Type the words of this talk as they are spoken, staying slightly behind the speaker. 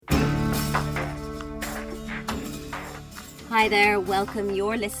Hi there, welcome.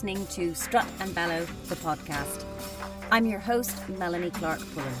 You're listening to Strut and Bellow, the podcast. I'm your host, Melanie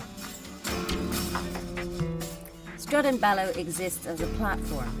Clark-Pullen. Strut and Bellow exists as a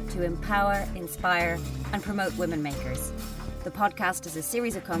platform to empower, inspire and promote women makers. The podcast is a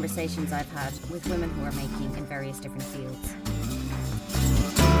series of conversations I've had with women who are making in various different fields.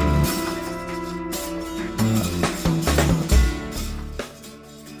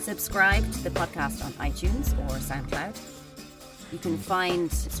 Subscribe to the podcast on iTunes or SoundCloud. You can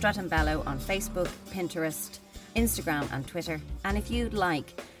find Strut and Bellow on Facebook, Pinterest, Instagram and Twitter. And if you'd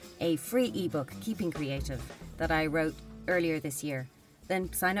like a free ebook, Keeping Creative, that I wrote earlier this year,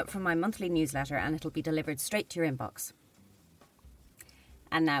 then sign up for my monthly newsletter and it'll be delivered straight to your inbox.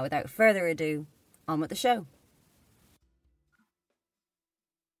 And now, without further ado, on with the show.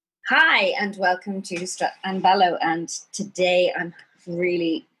 Hi, and welcome to Strut and Bellow. And today I'm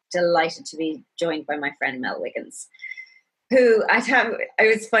really delighted to be joined by my friend Mel Wiggins, who it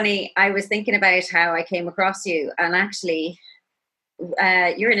was funny. I was thinking about how I came across you, and actually,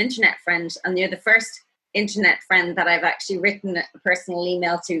 you're an internet friend, and you're the first internet friend that I've actually written a personal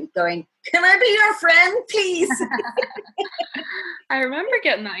email to going, can I be your friend, please? I remember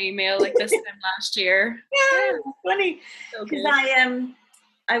getting that email like this time last year. Yeah, it's funny.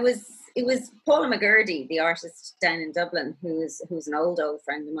 Because it was Paula McGurdy, the artist down in Dublin, who's an old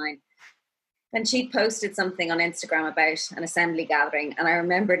friend of mine. And she posted something on Instagram about an assembly gathering. And I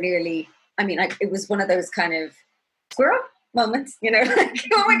remember it was one of those kind of squirrel moments, like,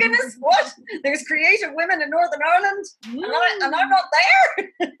 oh my goodness, what? There's creative women in Northern Ireland and I'm not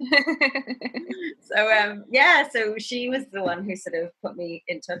there. So she was the one who sort of put me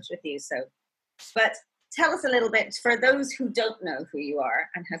in touch with you. So, but tell us a little bit, for those who don't know who you are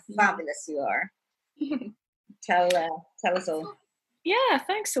and how fabulous you are. Tell us all. Yeah,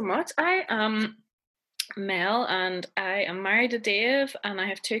 thanks so much. I am Mel and I am married to Dave, and I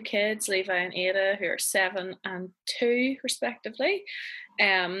have two kids, Levi and Ada, who are 7 and 2 respectively.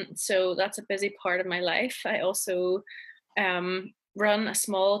 So that's a busy part of my life. I also run a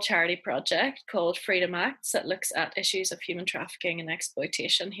small charity project called Freedom Acts that looks at issues of human trafficking and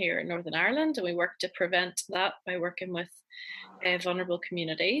exploitation here in Northern Ireland, and we work to prevent that by working with vulnerable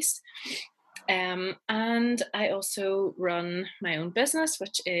communities. And I also run my own business,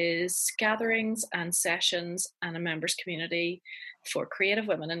 which is gatherings and sessions and a members community for creative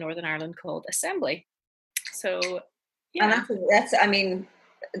women in Northern Ireland called Assembly. So, yeah. And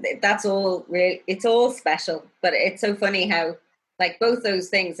that's all really, it's all special, but it's so funny how, like, both those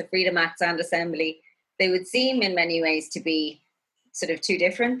things, the Freedom Acts and Assembly, they would seem in many ways to be sort of two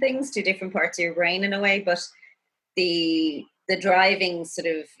different things, two different parts of your brain in a way, but the driving sort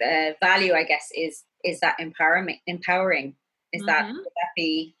of value, I guess, is that empowering. Is that, would that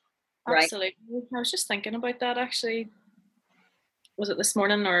be right? Absolutely. I was just thinking about that actually. Was it this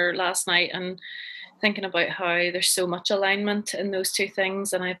morning or last night? And thinking about how there's so much alignment in those two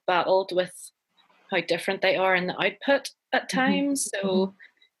things, and I've battled with how different they are in the output at times. So,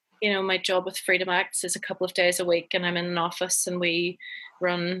 my job with Freedom Acts is a couple of days a week, and I'm in an office and we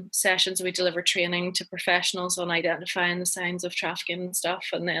run sessions, we deliver training to professionals on identifying the signs of trafficking and stuff.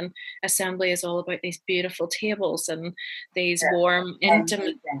 And then Assembly is all about these beautiful tables and these warm,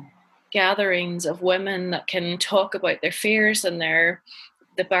 intimate gatherings of women that can talk about their fears and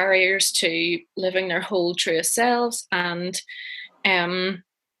the barriers to living their whole truest selves. And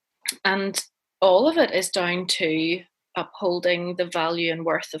all of it is down to upholding the value and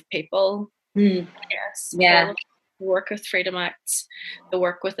worth of people. Yes. Yeah. The work with Freedom Acts, the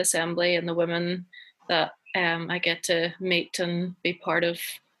work with Assembly, and the women that I get to meet and be part of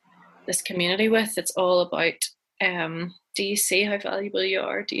this community with. It's all about, do you see how valuable you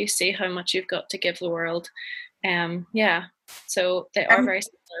are? Do you see how much you've got to give the world? So they are very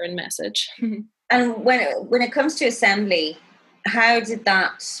similar in message. And when it comes to Assembly, how did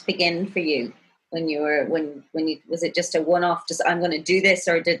that begin for you? When you was it just a one-off, just I'm going to do this,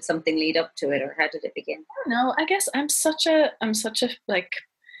 or did something lead up to it, or how did it begin? I don't know. I guess I'm such a like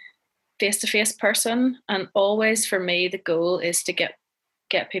face-to-face person, and always for me the goal is to get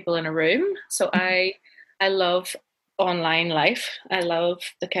people in a room. So I love online life. I love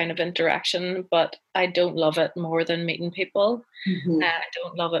the kind of interaction, but I don't love it more than meeting people. I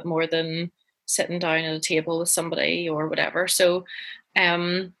don't love it more than sitting down at a table with somebody or whatever. So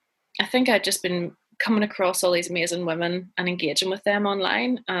I think I'd just been coming across all these amazing women and engaging with them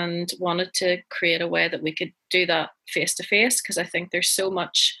online, and wanted to create a way that we could do that face to face, because I think there's so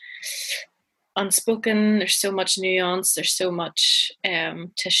much unspoken, there's so much nuance, there's so much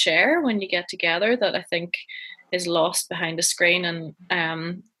to share when you get together that I think is lost behind a screen.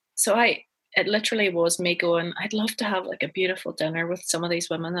 And so I it literally was me going, I'd love to have like a beautiful dinner with some of these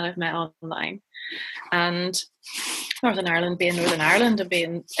women that I've met online. And Northern Ireland being Northern Ireland and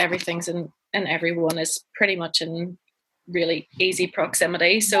being everything's in, and everyone is pretty much in really easy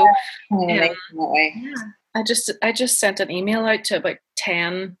proximity. So yeah, I just sent an email out to about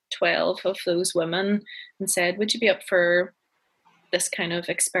 10, 12 of those women and said, would you be up for this kind of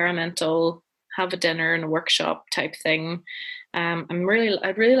experimental, have a dinner and a workshop type thing? I'd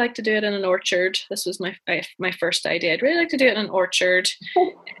really like to do it in an orchard. This was my first idea. I'd really like to do it in an orchard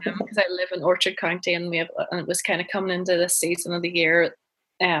because I live in Orchard County, and it was kind of coming into this season of the year,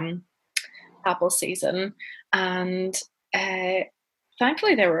 apple season, and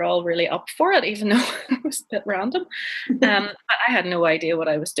thankfully they were all really up for it, even though it was a bit random. I had no idea what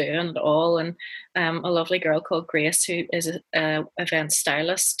I was doing at all, and a lovely girl called Grace, who is an event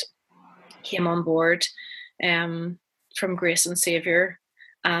stylist, came on board from Grace and Saviour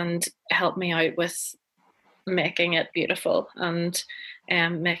and helped me out with making it beautiful and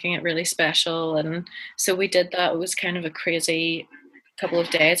making it really special. And so we did that. It was kind of a crazy couple of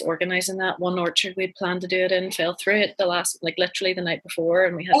days organising that. One orchard we'd planned to do it in fell through it literally the night before,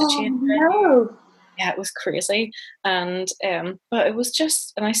 and we had to change it. Yeah, it was crazy. And but it was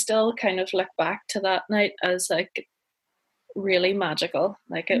just, and I still kind of look back to that night as like really magical.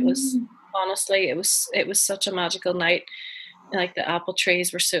 Like it was, honestly, it was such a magical night. Like the apple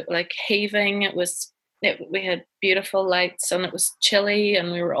trees were so like heaving. We had beautiful lights, and it was chilly,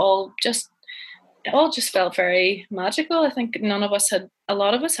 and we were all just, it all just felt very magical. I think a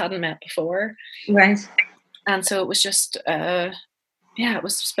lot of us hadn't met before. Right. And so it was just, it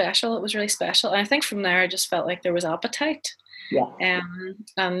was special. It was really special. And I think from there, I just felt like there was appetite. Yeah.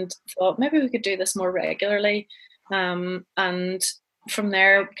 And thought maybe we could do this more regularly. And from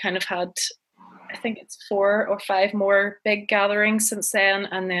there, kind of had, I think it's 4 or 5 more big gatherings since then.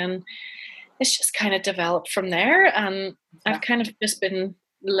 And then it's just kind of developed from there. And I've kind of just been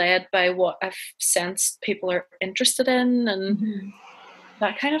led by what I've sensed people are interested in and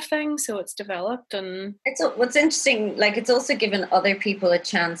that kind of thing. So it's developed. And what's interesting, like it's also given other people a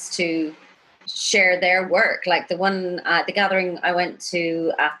chance to share their work. Like the gathering I went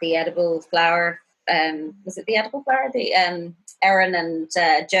to at the Edible Flower, was it the Edible Flower? The Erin and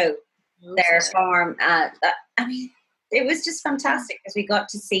Joe, their farm. It was just fantastic because we got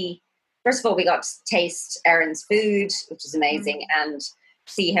to see, first of all, we got to taste Erin's food, which is amazing, and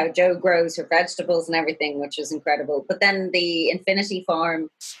see how Joe grows her vegetables and everything, which was incredible. But then the Infinity Farm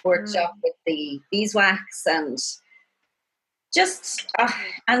workshop with the beeswax and just,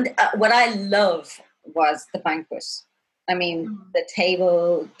 what I love was the banquet. I mean, the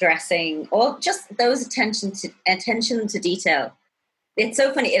table dressing, all just those attention to detail. It's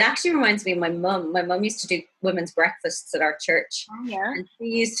so funny. It actually reminds me of my mum. My mum used to do women's breakfasts at our church. Oh, yeah. And she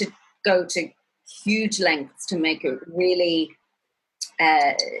used to go to huge lengths to make it really,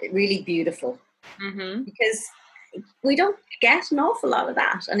 really beautiful. Because we don't get an awful lot of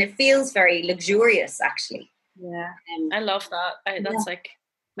that. And it feels very luxurious, actually. Yeah. I love that. That's like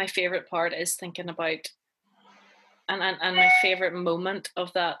my favourite part is thinking about, and my favourite moment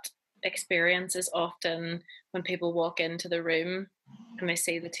of that experience is often when people walk into the room and they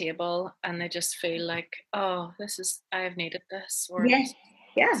see the table and they just feel like, oh, I have needed this, or this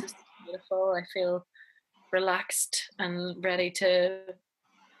is beautiful. I feel relaxed and ready to.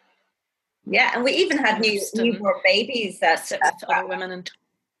 Yeah, and we even had newborn babies that sit with other women and.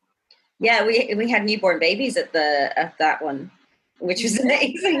 Yeah, we had newborn babies at that one, which was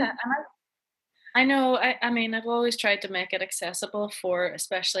amazing. Yeah, I know. I mean, I've always tried to make it accessible for,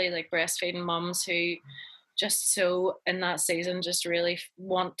 especially like breastfeeding mums who just so in that season just really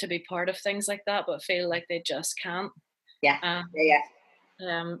want to be part of things like that, but feel like they just can't. Yeah. I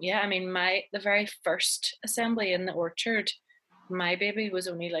mean, the very first assembly in the orchard, my baby was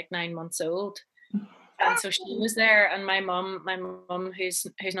only like 9 months old. And so she was there, and my mum, who's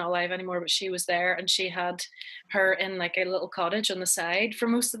not alive anymore, but she was there, and she had her in like a little cottage on the side for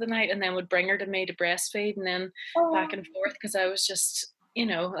most of the night, and then would bring her to me to breastfeed, and then back and forth, because I was just,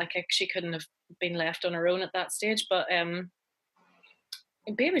 she couldn't have been left on her own at that stage. But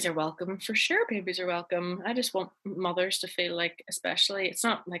babies are welcome, for sure. Babies are welcome. I just want mothers to feel like, especially, it's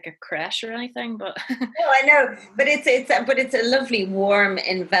not like a creche or anything, but no, I know, but it's a lovely, warm,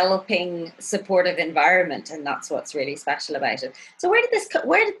 enveloping, supportive environment, and that's what's really special about it. So where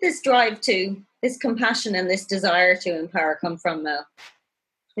did this drive to, this compassion and this desire to empower come from, Mel?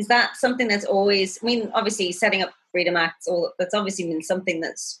 Is that something that's always, I mean, obviously setting up Freedom Acts, that's obviously been something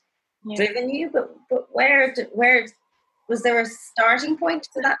that's driven you, but where was there a starting point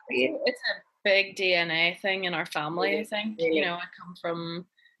for that for you? It's a big DNA thing in our family, I think. Really? I come from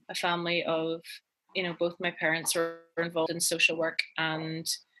a family of, both my parents were involved in social work and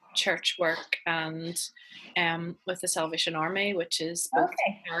church work and with the Salvation Army, which is both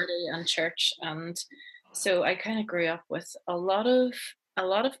charity and church. And so I kind of grew up with a lot of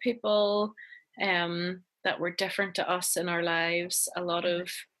people that were different to us in our lives, a lot of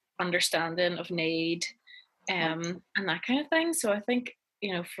understanding of need, and that kind of thing. So I think,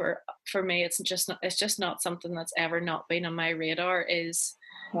 for me, it's just not something that's ever not been on my radar, is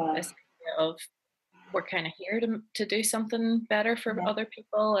this idea of we're kind of here to do something better for other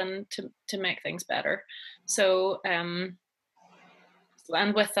people and to make things better. So and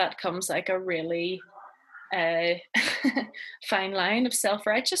with that comes like a really fine line of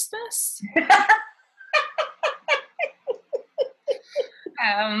self-righteousness.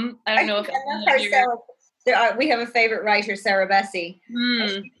 I don't know if we have a favorite writer, Sarah Bessey.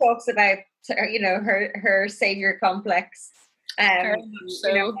 She talks about her savior complex. To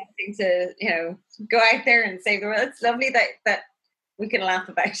go out there and save the world. It's lovely that we can laugh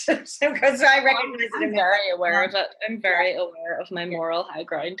about it because I recognize it. I'm very aware of it. I'm very aware of my moral high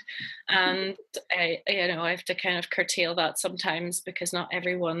ground, and I have to kind of curtail that sometimes because not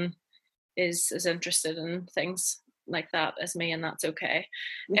everyone is as interested in things like that as me, and that's okay.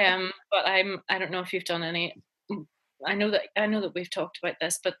 But I don't know if you've done any. I know that we've talked about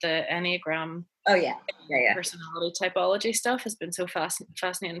this, but the Enneagram, personality typology stuff has been so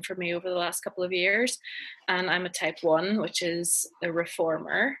fascinating for me over the last couple of years. And I'm a type 1, which is a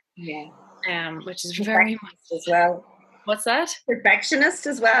reformer. Which is very much as well. What's that? Perfectionist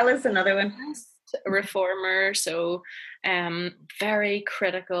as well is another one. A reformer, so very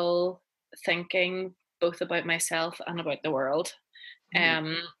critical thinking, both about myself and about the world.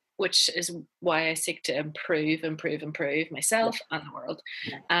 Which is why I seek to improve myself and the world,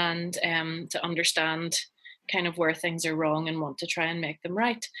 and to understand kind of where things are wrong and want to try and make them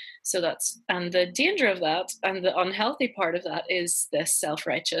right. So and the danger of that and the unhealthy part of that is this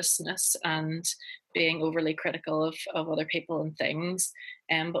self-righteousness and being overly critical of other people and things.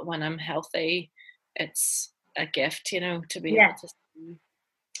 But when I'm healthy, it's a gift, to be able to see.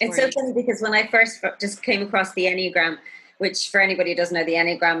 It's so funny because when I first just came across the Enneagram, which for anybody who doesn't know, the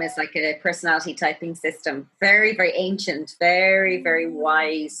Enneagram is like a personality typing system. Very, very ancient, very, very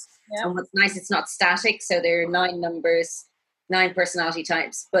wise. Yeah. And what's nice, it's not static. So there are 9 numbers, 9 personality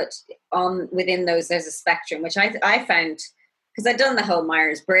types. But within those, there's a spectrum, which I found, because I'd done the whole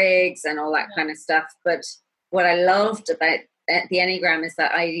Myers-Briggs and all that kind of stuff. But what I loved about the Enneagram is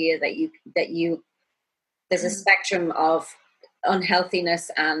that idea that there's a spectrum of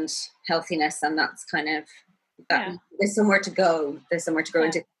unhealthiness and healthiness. And that's kind of, there's somewhere to go. There's somewhere to grow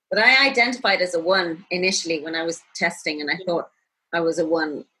into. But I identified as a 1 initially when I was testing, and I thought I was a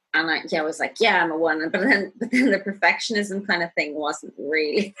 1, and I was like, I'm a 1. But then the perfectionism kind of thing wasn't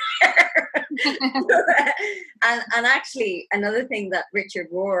really there. and actually, another thing that Richard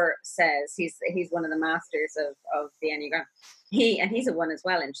Rohr says, he's one of the masters of the Enneagram. He's a 1 as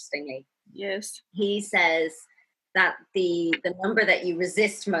well, interestingly. Yes. He says that the number that you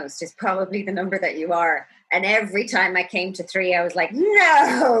resist most is probably the number that you are. And every time I came to 3, I was like,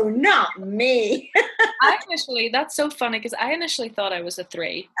 no, not me. That's so funny because I initially thought I was a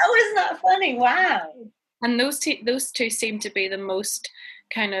 3. Oh, isn't that funny? Wow. And those two seem to be the most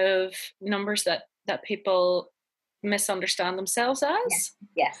kind of numbers that people misunderstand themselves as.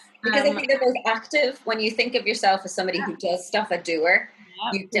 Yes. Because I think they're both active. When you think of yourself as somebody who does stuff, a doer,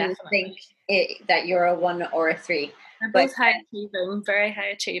 you don't think that you're a 1 or a 3. They're both very high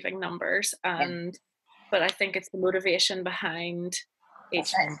achieving numbers, but I think it's the motivation behind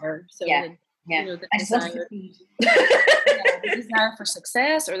each number. So the desire, the desire for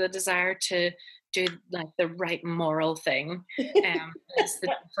success or the desire to do like the right moral thing is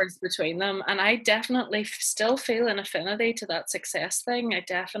the difference between them. And I definitely still feel an affinity to that success thing. I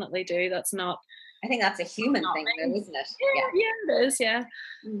definitely do. I think that's a human thing, though, isn't it? Yeah, it is. Yeah.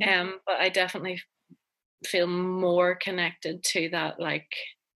 Mm-hmm. But I definitely feel more connected to that, like,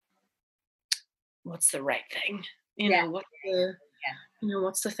 what's the right thing?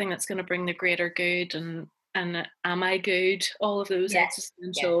 What's the thing that's going to bring the greater good, and am I good? All of those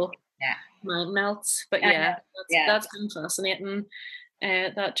existential mind melts. But that's been fascinating.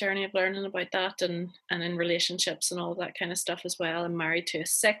 That journey of learning about that and in relationships and all that kind of stuff as well. I'm married to a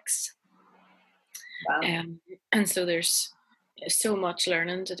 6. Wow. And so there's so much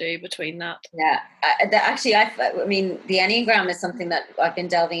learning to do between that. Actually, I mean, the Enneagram is something that I've been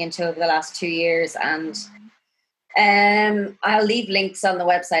delving into over the last 2 years, and I'll leave links on the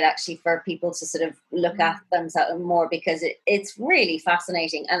website actually for people to sort of look at them more, because it's really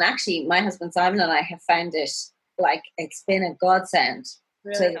fascinating. And actually, my husband Simon and I have found it like it's been a godsend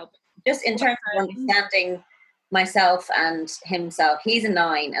Really So just in terms of understanding myself and himself, he's a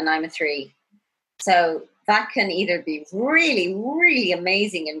 9 and I'm a 3. So that can either be really, really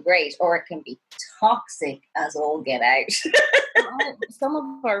amazing and great, or it can be toxic as all get out. Some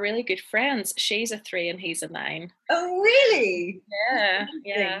of our really good friends, she's a 3 and he's a 9. Oh, really?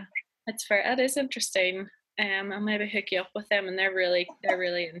 Yeah. It's fair. It is interesting. I'll maybe hook you up with them, and they're really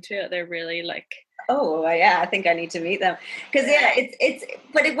into it. They're really like. Oh yeah, I think I need to meet them because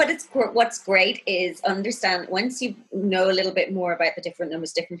what's great is understand once you know a little bit more about the different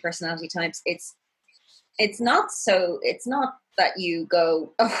numbers, different personality types. It's not that you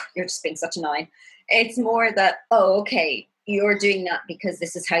go, oh, you're just being such a 9. It's more that, oh, okay, you're doing that because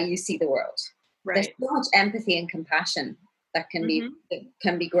this is how you see the world. Right. There's so much empathy and compassion that can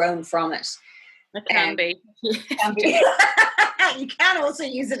be grown from it. It can be. Can be. You can also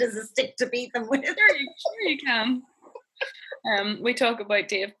use it as a stick to beat them with. Sure you can. We talk about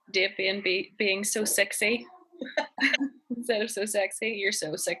Dave being so sexy. Instead of so sexy, you're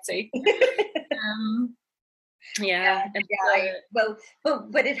so sexy.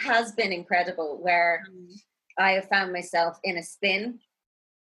 But it has been incredible where I have found myself in a spin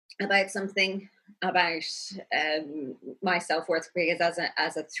about something about my self-worth, because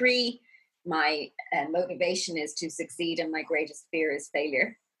as a 3, my motivation is to succeed and my greatest fear is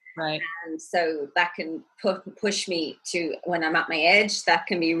failure. Right. And so that can push me to, when I'm at my edge, that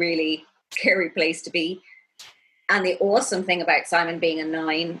can be really scary place to be. And the awesome thing about Simon being a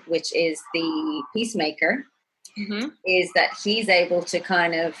 9, which is the peacemaker, is that he's able to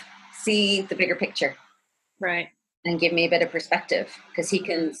kind of see the bigger picture. Right. And give me a bit of perspective, because he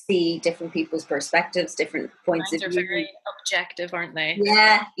can see different people's perspectives, different points of view. They're very objective, aren't they?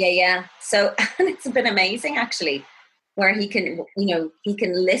 Yeah. So, and it's been amazing actually, where he can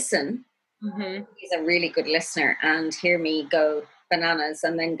listen. He's a really good listener and hear me go bananas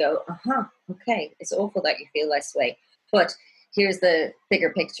and then go, okay, it's awful that you feel this way, but here's the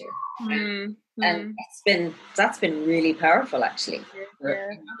bigger picture. And that's been really powerful actually. Yeah,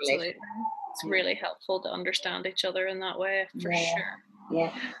 absolutely. It's really helpful to understand each other in that way, for sure.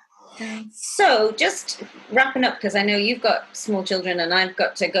 Yeah. So just wrapping up, because I know you've got small children and I've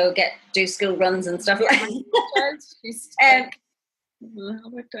got to go do school runs and stuff like that.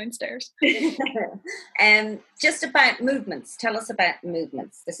 Downstairs. Just about movements. Tell us about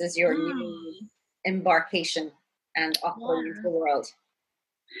movements. This is your new embarkation and offering into the world.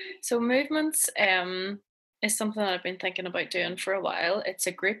 So movements is something that I've been thinking about doing for a while. It's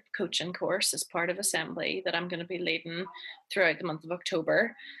a group coaching course as part of Assembly that I'm going to be leading throughout the month of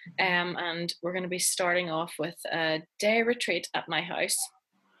October. And we're going to be starting off with a day retreat at my house.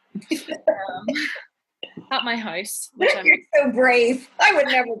 At my house. You're so brave. I would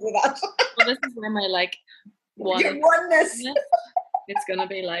never do that. Well, this is where my oneness. It's going to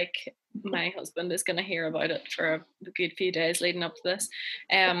be like my husband is going to hear about it for a good few days leading up to this.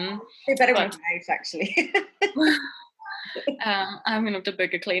 They better run out, actually. I'm going to have to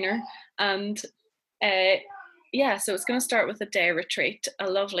book a cleaner. And so it's going to start with a day retreat, a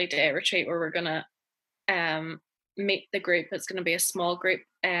lovely day retreat where we're going to meet the group. It's going to be a small group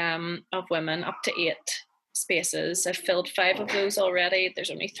of women, up to 8 spaces. I've filled 5 of those already.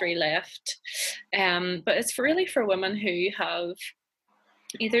 There's only 3 left. But it's really for women who have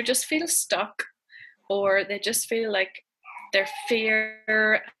either just feel stuck, or they just feel like their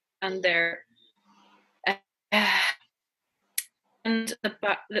fear and their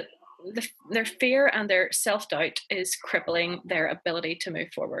their fear and their self-doubt is crippling their ability to move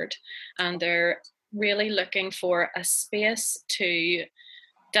forward, and they're really looking for a space to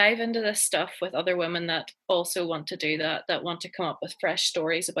dive into this stuff with other women that also want to do that want to come up with fresh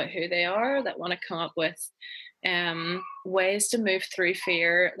stories about who they are, that want to come up with ways to move through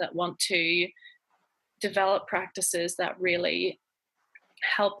fear, that want to develop practices that really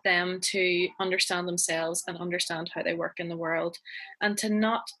help them to understand themselves and understand how they work in the world, and to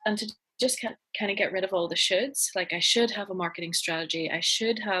just kind of get rid of all the shoulds. Like, I should have a marketing strategy, I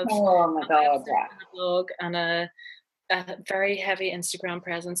should have a blog and a very heavy Instagram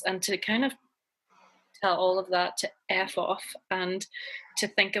presence, and to kind of tell all of that to F off and to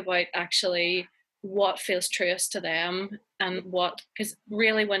think about actually what feels truest to them, and because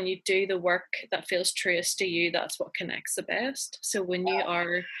really when you do the work that feels truest to you, that's what connects the best. So when you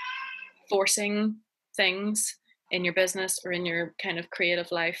are forcing things in your business or in your kind of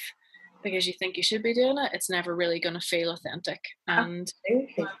creative life because you think you should be doing it, it's never really going to feel authentic. And I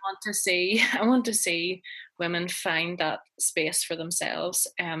want to see women find that space for themselves.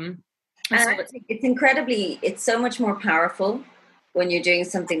 And I think it's so much more powerful when you're doing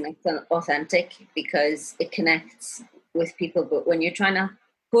something that's authentic, because it connects with people. But when you're trying to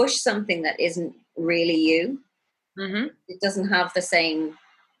push something that isn't really you, it doesn't have the same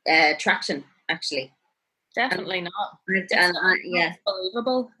traction, actually. Definitely not. It's not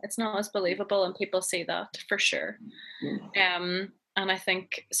believable. It's not as believable, and people see that for sure. And I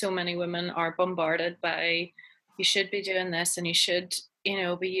think so many women are bombarded by, you should be doing this, and you should,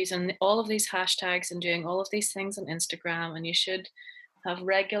 be using all of these hashtags and doing all of these things on Instagram, and you should have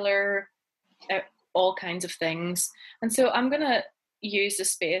regular, all kinds of things. And so I'm going to use the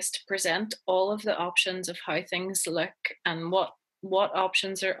space to present all of the options of how things look and what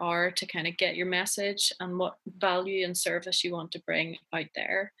options there are to kind of get your message and what value and service you want to bring out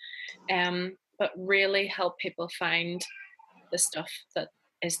there. But really help people find the stuff that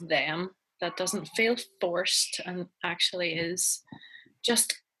is them, that doesn't feel forced and actually is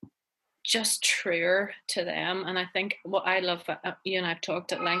just truer to them. And I think what I love, you and I've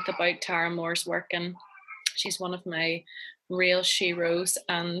talked at length about Tara Moore's work, and she's one of my real sheroes.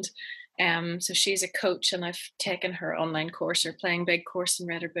 And so she's a coach, and I've taken her online course, or Playing Big course, and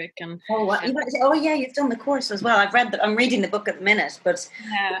read her book. And you've done the course as well. I'm reading the book at the minute, but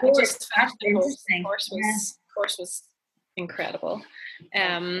the course was incredible.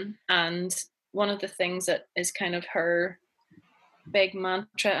 And one of the things that is kind of her big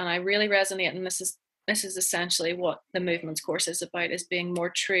mantra, and I really resonate, and this is essentially what the Movements course is about, is being more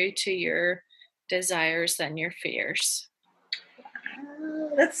true to your desires than your fears.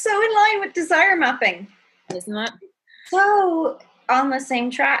 That's so in line with desire mapping, isn't it? So on the same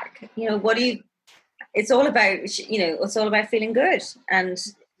track. It's all about, it's all about feeling good. And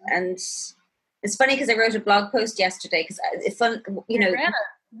it's funny because I wrote a blog post yesterday, because it's fun,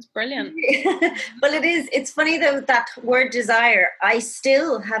 It's brilliant. Well, it's funny though, that word desire, I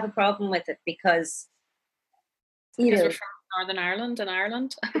still have a problem with it, because we're from Northern Ireland and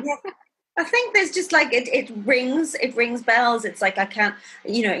Ireland. Yeah. I think there's just like it rings bells. It's like, I can't,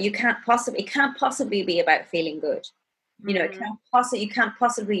 it can't possibly be about feeling good. It you can't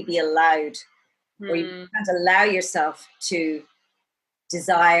possibly be allowed, or you can't allow yourself to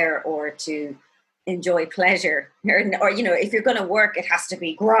desire or to enjoy pleasure, or if you're going to work, it has to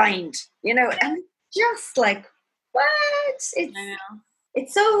be grind, and just like, what?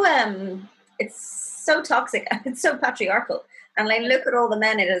 It's so toxic. It's so patriarchal. And like, look at all the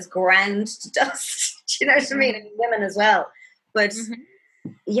men it has ground to dust. Do you know what I mean? And women as well. But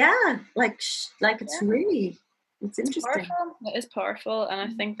yeah, like it's really, it's interesting. It is powerful. And I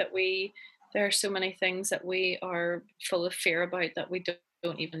think that there are so many things that we are full of fear about that we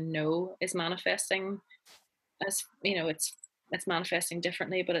don't even know is manifesting. As it's manifesting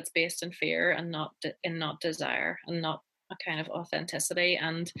differently, but it's based in fear and not desire, and not a kind of authenticity.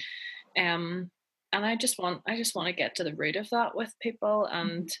 And I just want to get to the root of that with people,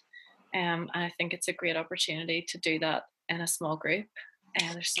 and I think it's a great opportunity to do that in a small group.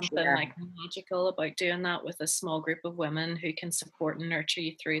 And there's something like magical about doing that with a small group of women who can support and nurture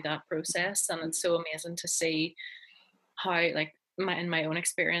you through that process. And it's so amazing to see how, like, in my own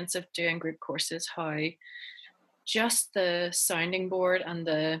experience of doing group courses, how just the sounding board and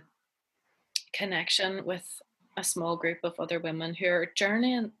the connection with a small group of other women who are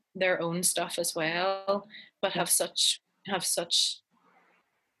journeying their own stuff as well, but have such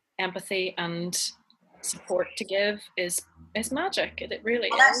empathy and support to give is magic. It really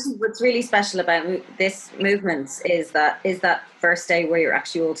is. Actually, what's really special about this movement is that first day where you're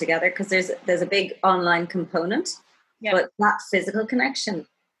actually all together, because there's a big online component, but that physical connection,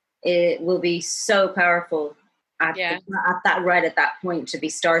 it will be so powerful at that point, to be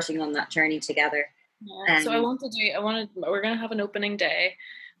starting on that journey together. So we're going to have an opening day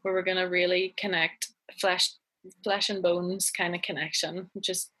where we're going to really connect flesh and bones kind of connection, which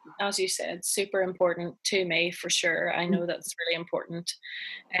is, as you said, super important to me for sure. I know that's really important,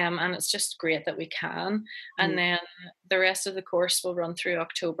 and it's just great that we can. And then the rest of the course will run through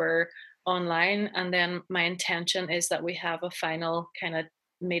October online, and then my intention is that we have a final kind of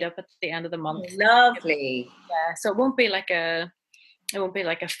meet up at the end of the month. Lovely. Yeah, so it won't be like a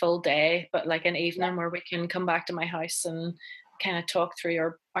full day, but like an evening where we can come back to my house and kind of talk through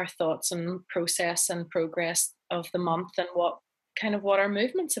our thoughts and process and progress of the month, and what our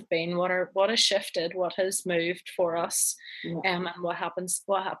movements have been, what has shifted, what has moved for us, and what happens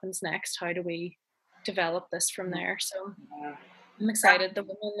next. How do we develop this from there? So I'm excited. The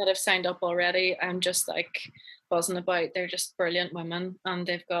women that have signed up already, I'm just like buzzing about. They're just brilliant women, and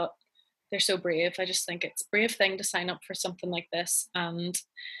they're so brave. I just think it's a brave thing to sign up for something like this. And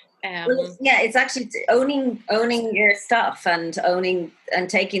it's actually owning your stuff, and owning and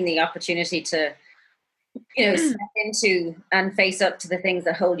taking the opportunity to step into and face up to the things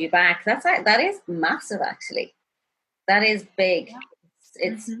that hold you back. That is massive, actually. That is big.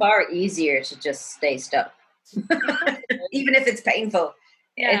 It's far easier to just stay stuck, even if it's painful.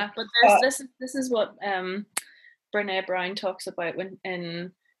 Yeah, but this is what Brene Brown talks about when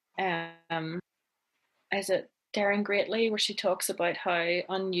in is it Daring Greatly, where she talks about how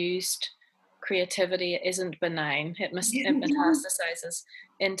unused creativity isn't benign. It metastasizes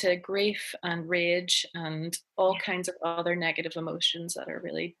into grief and rage and all kinds of other negative emotions that are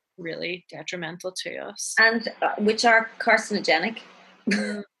really, really detrimental to us. And which are carcinogenic.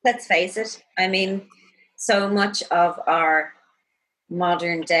 Let's face it. I mean, so much of our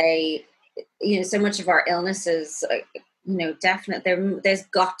modern day, so much of our illnesses, definitely there's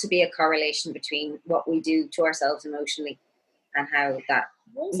got to be a correlation between what we do to ourselves emotionally and how that.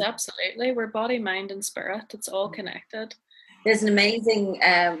 Yes, absolutely. We're body, mind, and spirit. It's all connected. There's an amazing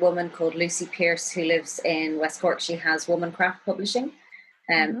woman called Lucy Pierce who lives in West Cork. She has Womancraft Publishing,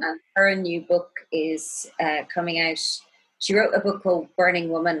 and her new book is coming out. She wrote a book called Burning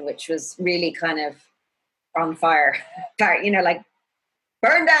Woman, which was really kind of on fire, like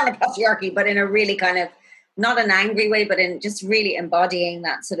burn down the patriarchy, but in a really kind of, not an angry way, but in just really embodying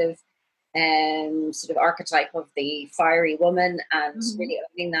that sort of archetype of the fiery woman and really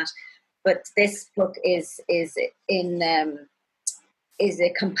owning that. But this book is a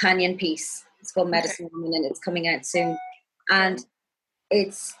companion piece. It's called Medicine Woman, and it's coming out soon. And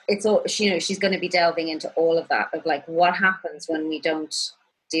it's all, she's going to be delving into all of that, of like what happens when we don't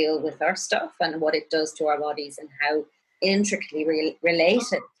deal with our stuff and what it does to our bodies and how intricately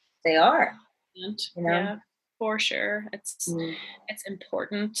related they are. Yeah, for sure. It's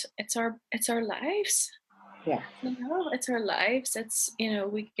important. It's our lives. Yeah. It's our lives. It's,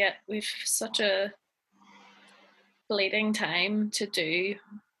 we've such a fleeting time to do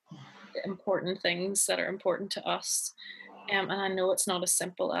important things that are important to us. And I know it's not as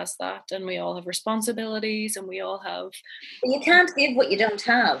simple as that. And we all have responsibilities, and we all have. But you can't give what you don't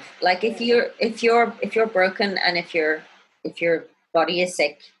have. Like if you're broken, and if your body is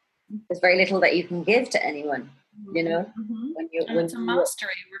sick, there's very little that you can give to anyone. When it's a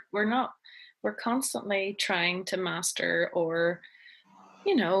mastery. We're constantly trying to master or,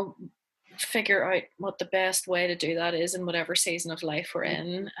 figure out what the best way to do that is in whatever season of life we're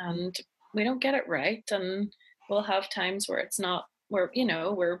in, and we don't get it right, and we'll have times where it's not, where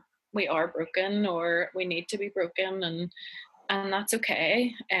we are broken or we need to be broken, and that's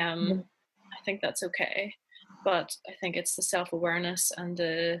okay. I think that's okay, but I think it's the self-awareness and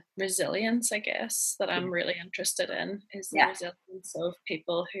the resilience, I guess, that I'm really interested in, is the resilience of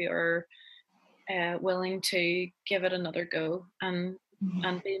people who are willing to give it another go and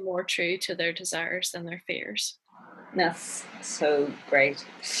be more true to their desires than their fears. That's so great.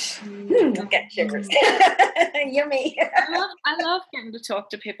 Get shivers. Yummy. I love getting to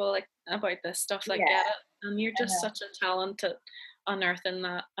talk to people about this stuff. Get it, and you're just such a talent at unearthing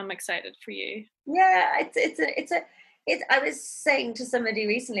that. I'm excited for you. Yeah, I was saying to somebody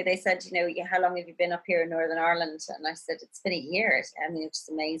recently. They said, how long have you been up here in Northern Ireland? And I said, it's been a year. I mean, it's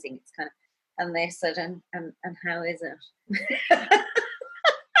amazing. It's kind of. And they said, and how is it?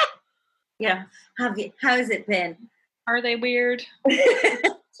 How has it been? Are they weird?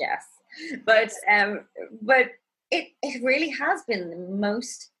 Yes, but it really has been the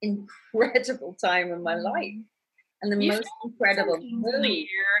most incredible time in my life, and the most incredible year.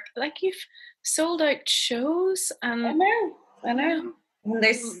 Like, you've sold out shows, and I know. And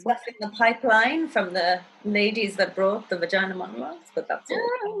there's stuff in the pipeline from the ladies that brought the vagina monologues, but that's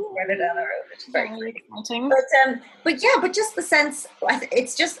all right down the road. It's very exciting. But just the sense,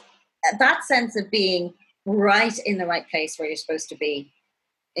 it's just that sense of being right in the right place where you're supposed to be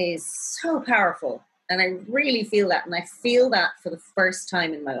is so powerful. And I really feel that, and I feel that for the first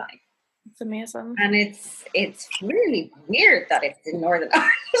time in my life. It's amazing. And it's really weird that it's in Northern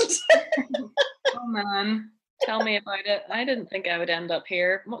Ireland. Oh man. Tell me about it. I didn't think I would end up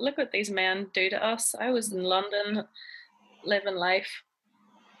here. Look what these men do to us. I was in London living life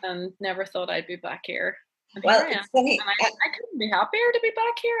and never thought I'd be back here. Well, it's funny. I couldn't be happier to be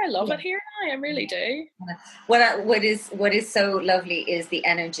back here. I love it here now. I really do. What is so lovely is the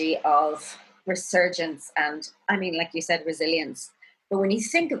energy of resurgence and, I mean, like you said, resilience. But when you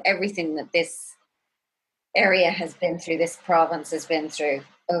think of everything that this area has been through, this province has been through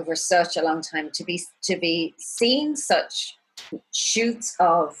over such a long time, to be seeing such shoots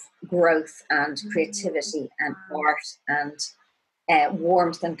of growth and creativity and art and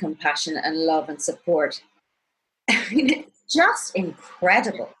warmth and compassion and love and support. I mean, it's just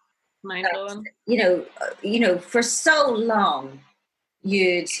incredible. Mind-blowing. For so long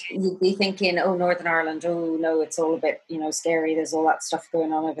you'd be thinking, oh, Northern Ireland, oh no, it's all a bit, scary, there's all that stuff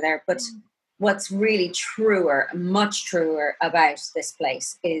going on over there. But what's really truer, much truer about this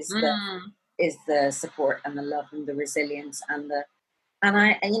place is the support and the love and the resilience and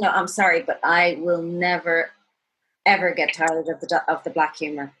I'm sorry, but I will never ever get tired of the black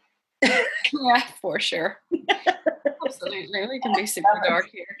humor. Yeah, for sure. Absolutely. We can be super dark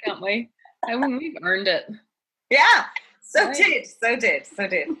here, can't we? I mean, we've earned it. Yeah. So did.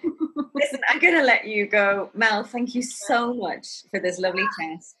 Listen, I'm going to let you go. Mel, thank you so much for this lovely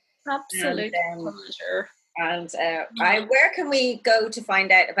chat. Absolute pleasure. And where can we go to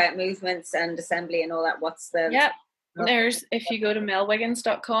find out about movements and assembly and all that? What's the... Yep. If you go to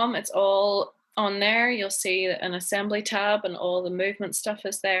melwiggins.com, it's all on there. You'll see an assembly tab and all the movement stuff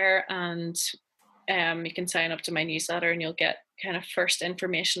is there. And you can sign up to my newsletter and you'll get kind of first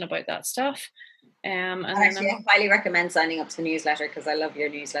information about that stuff. And actually, I highly recommend signing up to the newsletter because I love your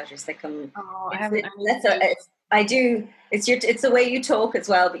newsletters. They come. Oh, I do. It's the way you talk as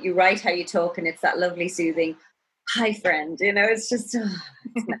well, but you write how you talk, and it's that lovely, soothing, "Hi, friend." It's just.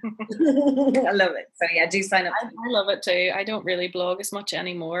 I love it. So yeah, do sign up. I love it too. I don't really blog as much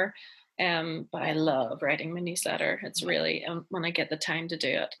anymore, but I love writing my newsletter. It's really when I get the time to do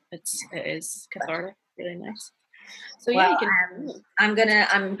it, it is cathartic. Really nice. So well, yeah, I'm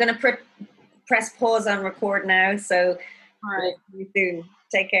gonna press pause on record now. So, all right. See you soon.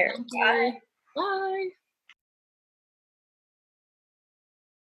 Take care. Bye. Bye.